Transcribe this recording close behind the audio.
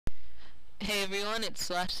Hey everyone, it's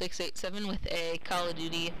Slash687 with a Call of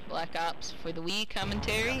Duty Black Ops for the Wii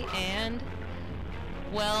commentary, and,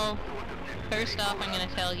 well, first off I'm going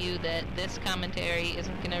to tell you that this commentary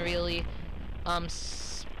isn't going to really,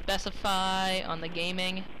 specify on the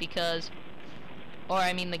gaming because, the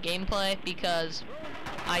gameplay, because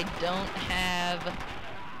I don't have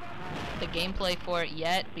the gameplay for it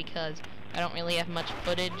yet because I don't really have much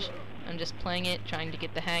footage. I'm just playing it, trying to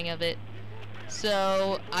get the hang of it.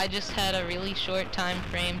 So I just had a really short time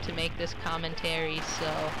frame to make this commentary,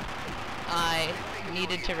 so I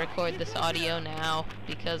needed to record this audio now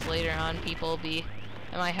because later on people will be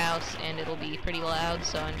at my house and it'll be pretty loud,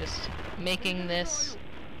 so I'm just making this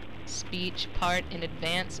speech part in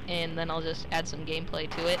advance and then I'll just add some gameplay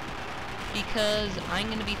to it because I'm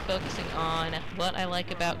going to be focusing on what I like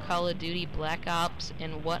about Call of Duty Black Ops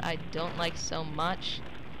and what I don't like so much.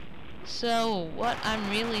 So, what I'm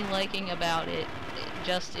really liking about it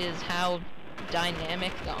just is how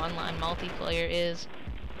dynamic the online multiplayer is.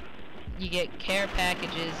 You get care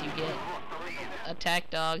packages, you get attack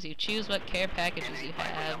dogs, you choose what care packages you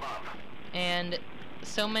have, and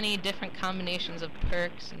so many different combinations of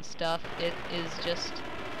perks and stuff. It is just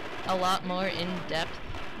a lot more in-depth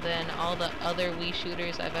than all the other Wii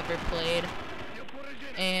shooters I've ever played.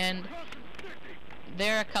 And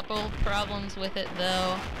there are a couple problems with it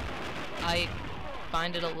though. I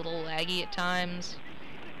find it a little laggy at times,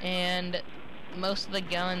 and most of the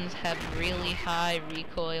guns have really high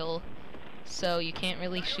recoil, so you can't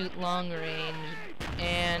really shoot long range,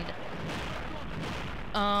 and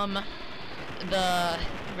the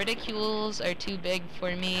reticules are too big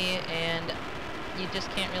for me, and you just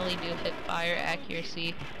can't really do hip fire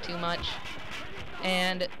accuracy too much.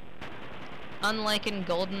 And unlike in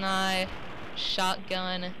GoldenEye,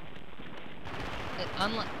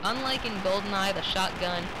 Unlike in GoldenEye, the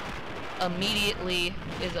shotgun immediately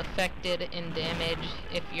is affected in damage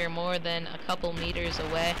if you're more than a couple meters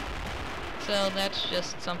away. So that's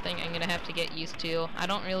just something I'm gonna have to get used to. I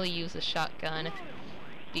don't really use the shotgun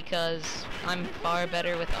because I'm far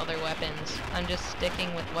better with other weapons. I'm just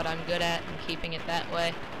sticking with what I'm good at and keeping it that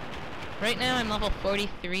way. Right now I'm level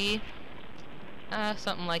 43.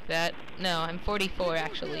 Something like that. No, I'm 44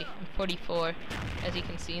 actually. I'm 44, as you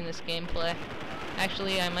can see in this gameplay.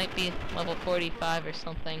 Actually, I might be level 45 or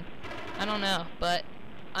something. I don't know, but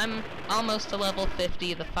I'm almost to level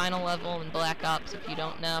 50, the final level in Black Ops, if you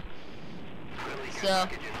don't know. So,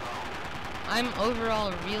 I'm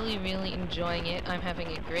overall really enjoying it. I'm having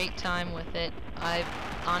a great time with it. I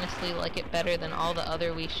honestly like it better than all the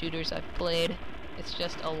other Wii shooters I've played. It's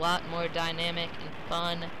just a lot more dynamic and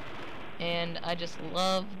fun, and I just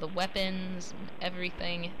love the weapons and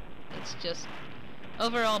everything. It's just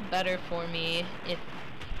overall better for me if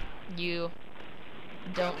you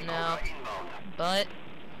don't know, but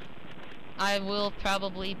I will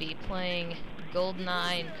probably be playing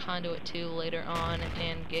GoldenEye and Conduit 2 later on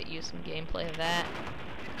and get you some gameplay of that.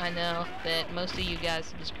 I know that most of you guys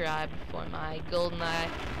subscribe for my GoldenEye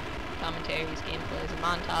commentaries, gameplays, and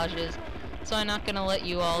montages, so I'm not gonna let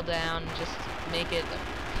you all down and just make it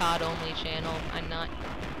a CoD only channel. I'm not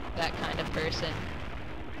that kind of person.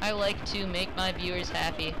 I like to make my viewers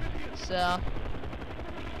happy, so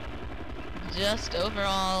just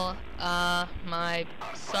overall, my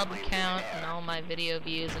sub count and all my video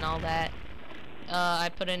views and all that, I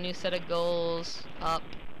put a new set of goals up,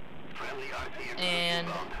 and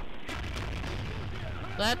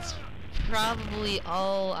that's probably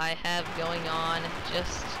all I have going on,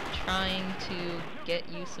 just trying to get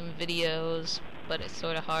you some videos, but it's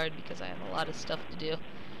sort of hard because I have a lot of stuff to do.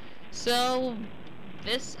 So,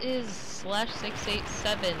 this is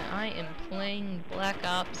Slash687. I am playing Black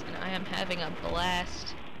Ops and I am having a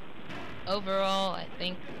blast. Overall, I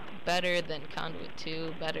think better than Conduit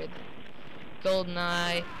 2, better than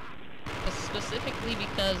GoldenEye, specifically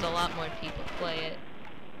because a lot more people play it,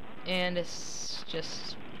 and it's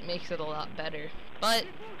just makes it a lot better. But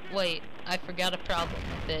wait, I forgot a problem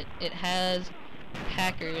with it. It has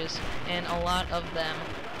hackers, and a lot of them.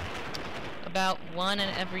 About 1 in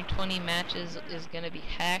every 20 matches is going to be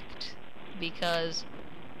hacked because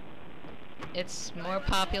it's more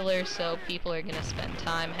popular, so people are going to spend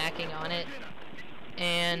time hacking on it.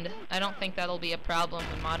 And I don't think that'll be a problem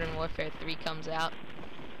when Modern Warfare 3 comes out.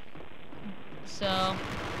 So,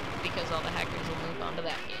 because all the hackers will move on to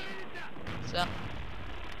that game. So,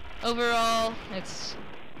 overall, it's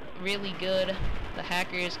really good. The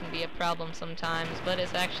hackers can be a problem sometimes, but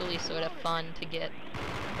it's actually sort of fun to get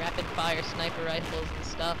rapid fire sniper rifles and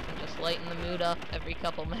stuff and just lighten the mood up every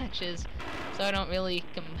couple matches, so I don't really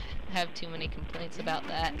have too many complaints about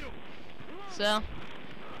that. So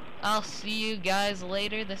I'll see you guys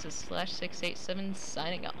later. This is /687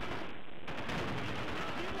 signing off.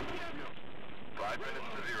 5 minutes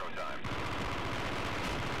to 0 time.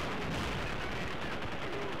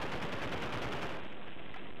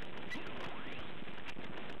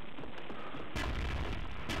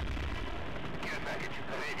 Care package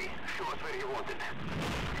ready. Show us where you want it.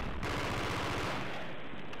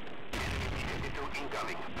 Enemy T-52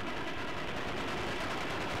 incoming.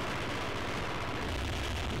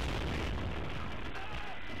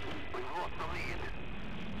 We've lost the lead.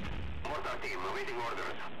 Mortar team awaiting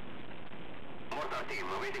orders. Mortar team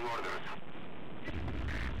awaiting orders.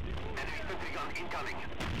 Enemy sentry gun incoming.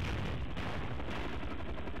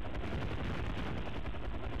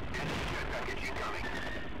 Enemy care package incoming.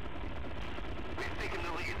 We've taken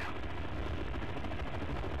the lead.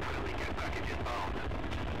 Friendly care package inbound.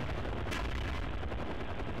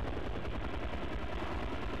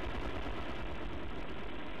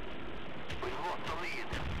 We've lost the lead.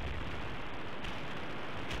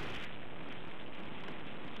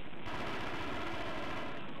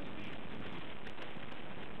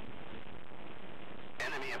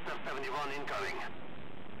 Enemy SF-71 incoming.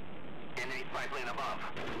 Enemy spy plane above.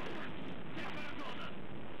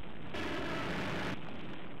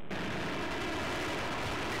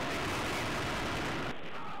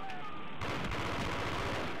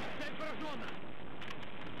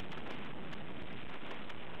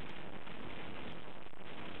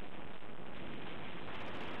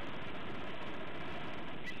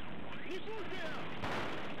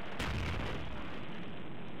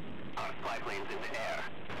 Our spy planes in the air.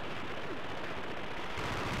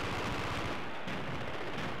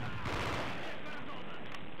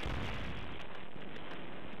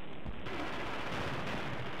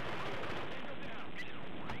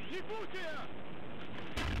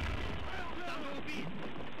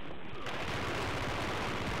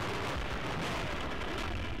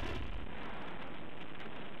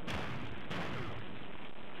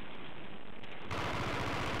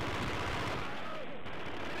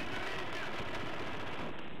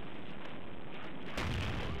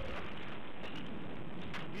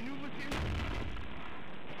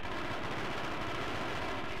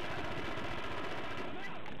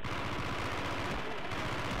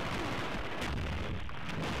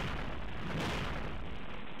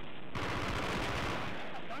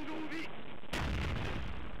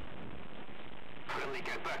 Friendly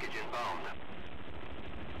care package inbound.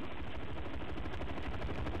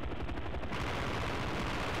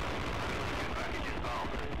 Care package inbound.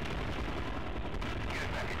 Care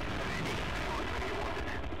package is ready. Show us where you want it.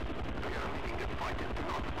 We are leading the fight and do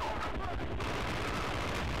not stop.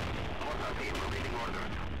 Mortar team awaiting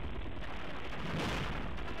orders.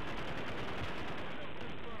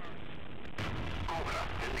 Cobra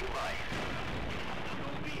standing by.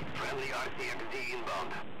 Friendly RCXD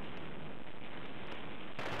inbound.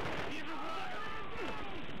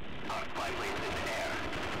 Our spy planes in the air.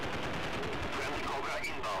 Friendly Cobra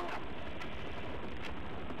inbound.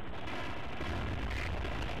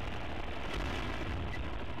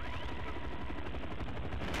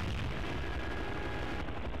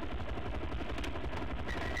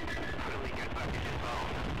 Friendly care package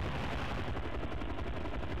inbound.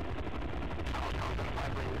 Our counter spy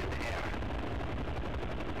planes in the air.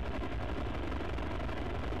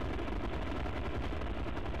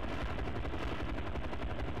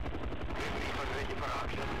 Ready for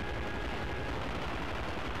action.